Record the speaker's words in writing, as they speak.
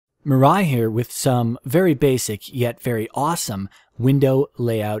MiRai here with some very basic yet very awesome window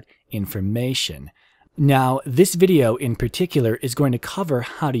layout information. Now, this video in particular is going to cover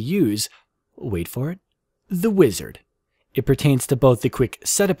how to use, wait for it, the wizard. It pertains to both the quick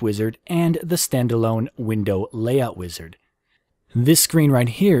setup wizard and the standalone window layout wizard. This screen right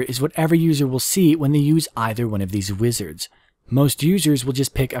here is what every user will see when they use either one of these wizards. Most users will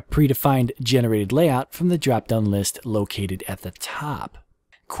just pick a predefined generated layout from the drop-down list located at the top.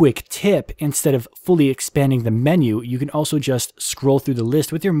 Quick tip, instead of fully expanding the menu, you can also just scroll through the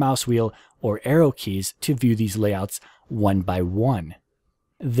list with your mouse wheel or arrow keys to view these layouts one by one.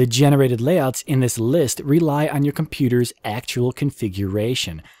 The generated layouts in this list rely on your computer's actual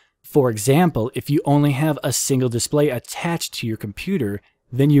configuration. For example, if you only have a single display attached to your computer,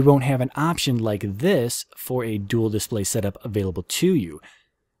 then you won't have an option like this for a dual display setup available to you.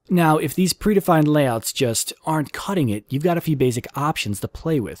 Now, if these predefined layouts just aren't cutting it, you've got a few basic options to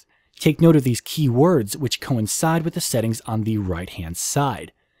play with. Take note of these keywords which coincide with the settings on the right-hand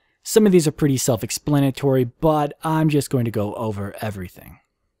side. Some of these are pretty self-explanatory, but I'm just going to go over everything.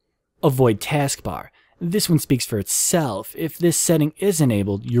 Avoid taskbar. This one speaks for itself. If this setting is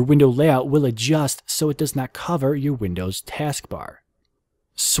enabled, your window layout will adjust so it does not cover your Windows taskbar.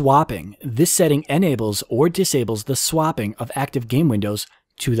 Swapping. This setting enables or disables the swapping of active game windows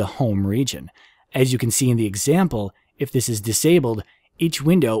to the home region. As you can see in the example, if this is disabled, each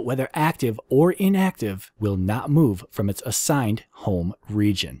window, whether active or inactive, will not move from its assigned home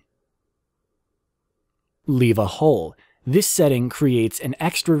region. Leave a hole. This setting creates an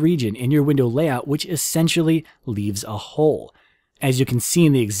extra region in your window layout which essentially leaves a hole. As you can see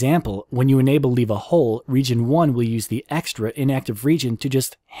in the example, when you enable Leave a Hole, Region 1 will use the extra inactive region to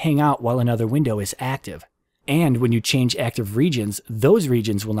just hang out while another window is active. And when you change active regions, those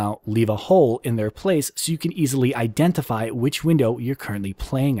regions will now leave a hole in their place so you can easily identify which window you're currently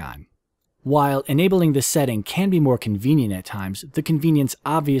playing on. While enabling this setting can be more convenient at times, the convenience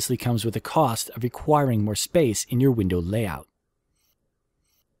obviously comes with the cost of requiring more space in your window layout.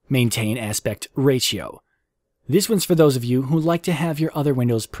 Maintain aspect ratio. This one's for those of you who like to have your other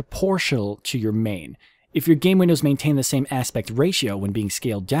windows proportional to your main. If your game windows maintain the same aspect ratio when being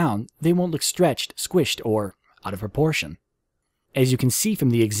scaled down, they won't look stretched, squished, or out of proportion. As you can see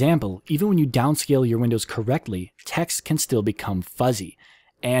from the example, even when you downscale your windows correctly, text can still become fuzzy.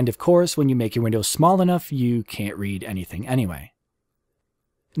 And of course, when you make your windows small enough, you can't read anything anyway.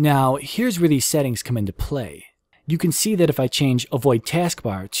 Now, here's where these settings come into play. You can see that if I change Avoid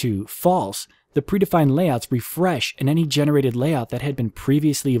Taskbar to False, the predefined layouts refresh and any generated layout that had been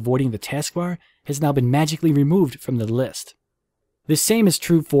previously avoiding the taskbar has now been magically removed from the list. The same is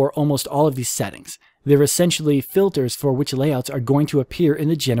true for almost all of these settings. They're essentially filters for which layouts are going to appear in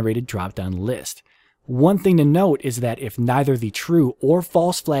the generated drop-down list. One thing to note is that if neither the true or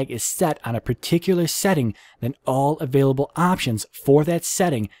false flag is set on a particular setting, then all available options for that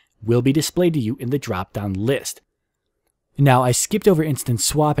setting will be displayed to you in the drop-down list. Now, I skipped over instant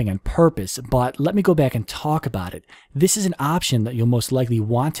swapping on purpose, but let me go back and talk about it. This is an option that you'll most likely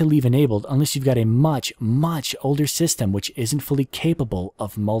want to leave enabled unless you've got a much older system which isn't fully capable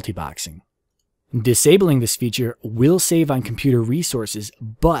of multiboxing. Disabling this feature will save on computer resources,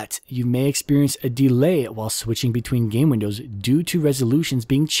 but you may experience a delay while switching between game windows due to resolutions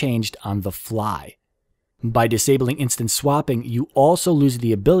being changed on the fly. By disabling instant swapping, you also lose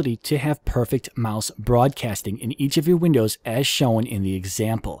the ability to have perfect mouse broadcasting in each of your windows as shown in the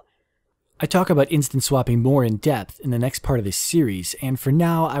example. I talk about instant swapping more in depth in the next part of this series, and for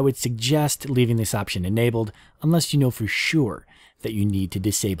now I would suggest leaving this option enabled unless you know for sure that you need to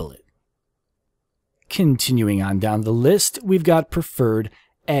disable it. Continuing on down the list, we've got Preferred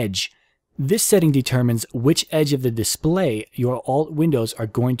Edge. This setting determines which edge of the display your alt windows are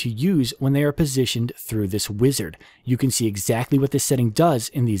going to use when they are positioned through this wizard. You can see exactly what this setting does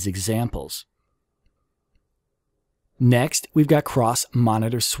in these examples. Next, we've got Cross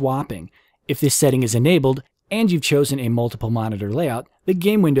Monitor Swapping. If this setting is enabled and you've chosen a multiple monitor layout, the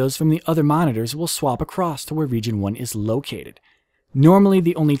game windows from the other monitors will swap across to where Region 1 is located. Normally,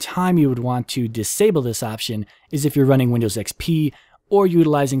 the only time you would want to disable this option is if you're running Windows XP or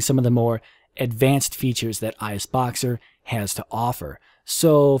utilizing some of the more advanced features that ISBoxer has to offer.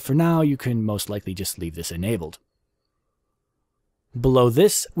 So for now, you can most likely just leave this enabled. Below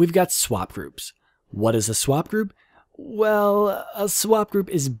this, we've got swap groups. What is a swap group? Well, a swap group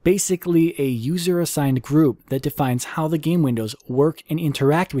is basically a user-assigned group that defines how the game windows work and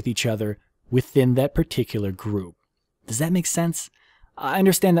interact with each other within that particular group. Does that make sense? I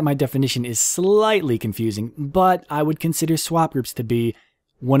understand that my definition is slightly confusing, but I would consider swap groups to be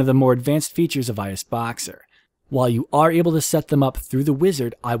one of the more advanced features of ISBoxer. While you are able to set them up through the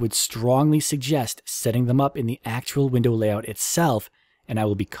wizard, I would strongly suggest setting them up in the actual window layout itself, and I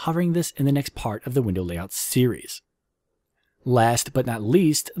will be covering this in the next part of the window layout series. Last but not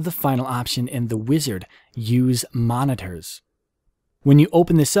least, the final option in the wizard, use monitors. When you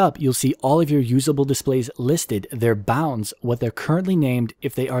open this up, you'll see all of your usable displays listed, their bounds, what they're currently named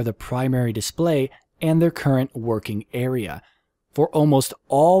if they are the primary display, and their current working area. For almost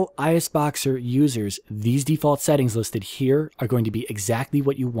all ISBoxer users, these default settings listed here are going to be exactly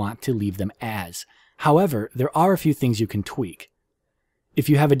what you want to leave them as. However, there are a few things you can tweak. If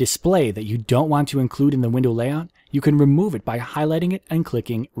you have a display that you don't want to include in the window layout, you can remove it by highlighting it and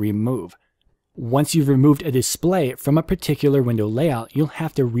clicking Remove. Once you've removed a display from a particular window layout, you'll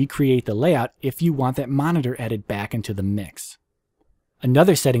have to recreate the layout if you want that monitor added back into the mix.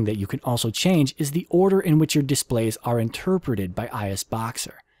 Another setting that you can also change is the order in which your displays are interpreted by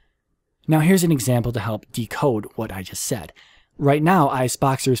ISBoxer. Now here's an example to help decode what I just said. Right now,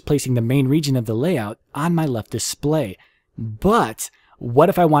 ISBoxer is placing the main region of the layout on my left display. But what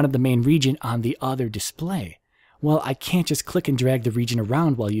if I wanted the main region on the other display? Well, I can't just click and drag the region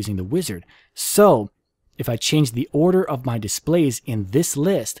around while using the wizard. So, if I change the order of my displays in this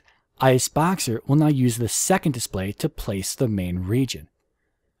list, ISBoxer will now use the second display to place the main region.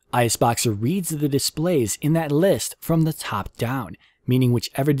 ISBoxer reads the displays in that list from the top down, meaning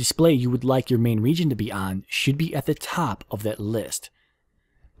whichever display you would like your main region to be on should be at the top of that list.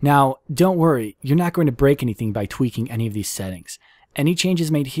 Now, don't worry, you're not going to break anything by tweaking any of these settings. Any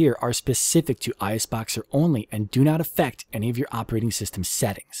changes made here are specific to ISBoxer only and do not affect any of your operating system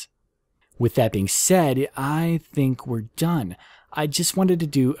settings. With that being said, I think we're done. I just wanted to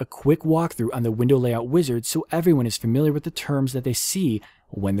do a quick walkthrough on the window layout wizard so everyone is familiar with the terms that they see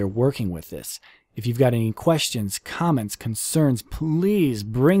when they're working with this. If you've got any questions, comments, concerns, please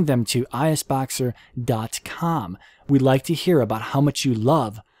bring them to isboxer.com. We'd like to hear about how much you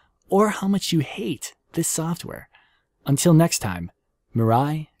love or how much you hate this software. Until next time,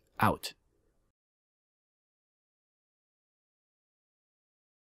 MiRai out.